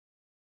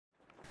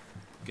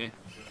Okay.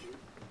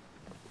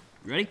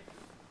 Ready?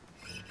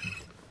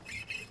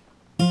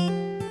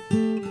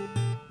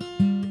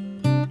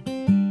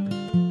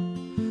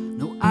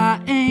 No,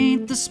 I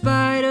ain't the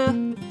spider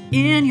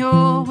in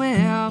your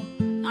web,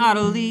 not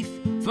a leaf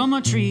from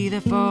a tree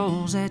that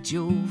falls at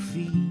your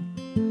feet.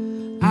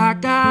 I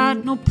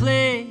got no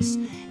place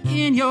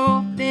in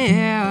your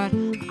bed,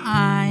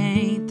 I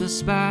ain't the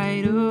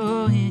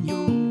spider in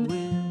your web.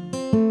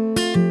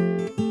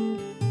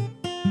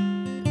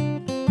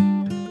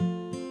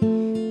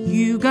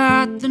 You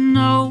got the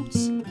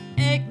notes,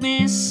 make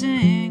me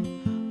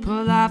sing,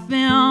 put life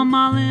in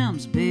my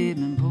limbs,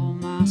 baby, and pull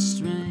my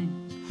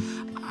strings.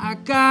 I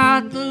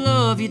got the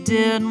love you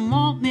didn't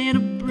want me to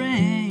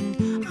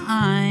bring,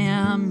 I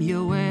am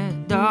your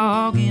wet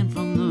dog in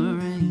from the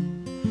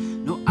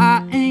rain. No,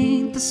 I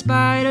ain't the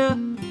spider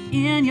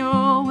in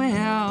your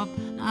web,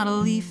 not a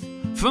leaf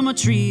from a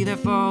tree that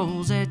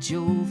falls at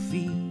your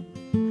feet.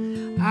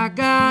 I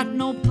got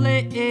no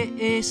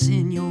place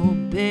in your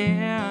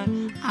bed,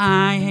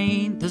 I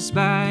ain't the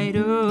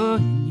spider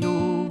in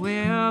your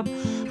web,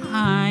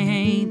 I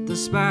ain't the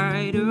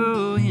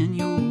spider in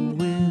your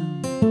web.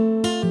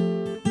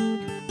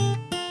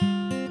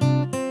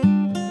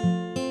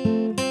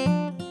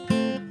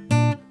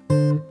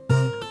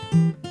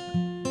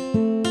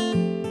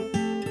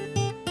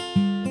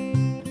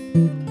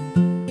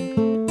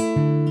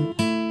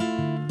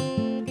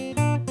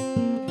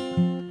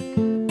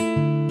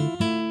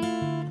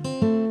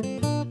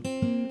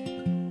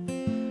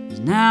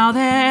 Now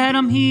that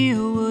I'm here,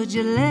 would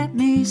you let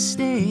me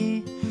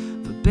stay?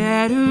 For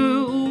better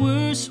or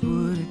worse,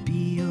 would it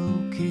be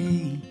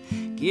okay?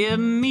 Give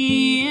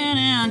me an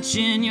inch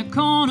in your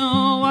corner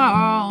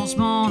wall,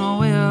 spun a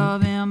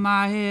web in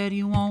my head,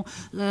 you won't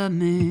let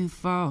me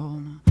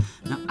fall.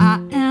 Now I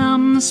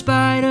am the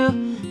spider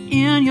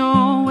in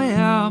your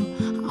web,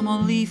 I'm a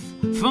leaf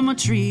from a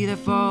tree that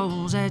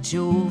falls at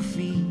your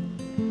feet.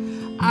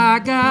 I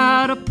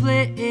got a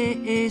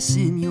place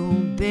in your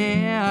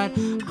bed,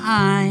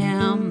 I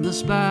am the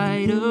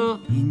spider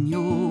in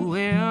your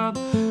web,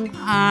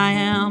 I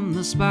am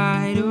the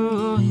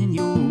spider in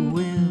your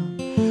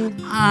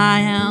web, I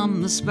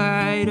am the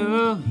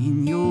spider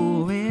in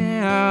your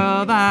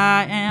web,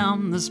 I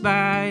am the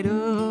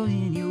spider in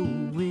your web.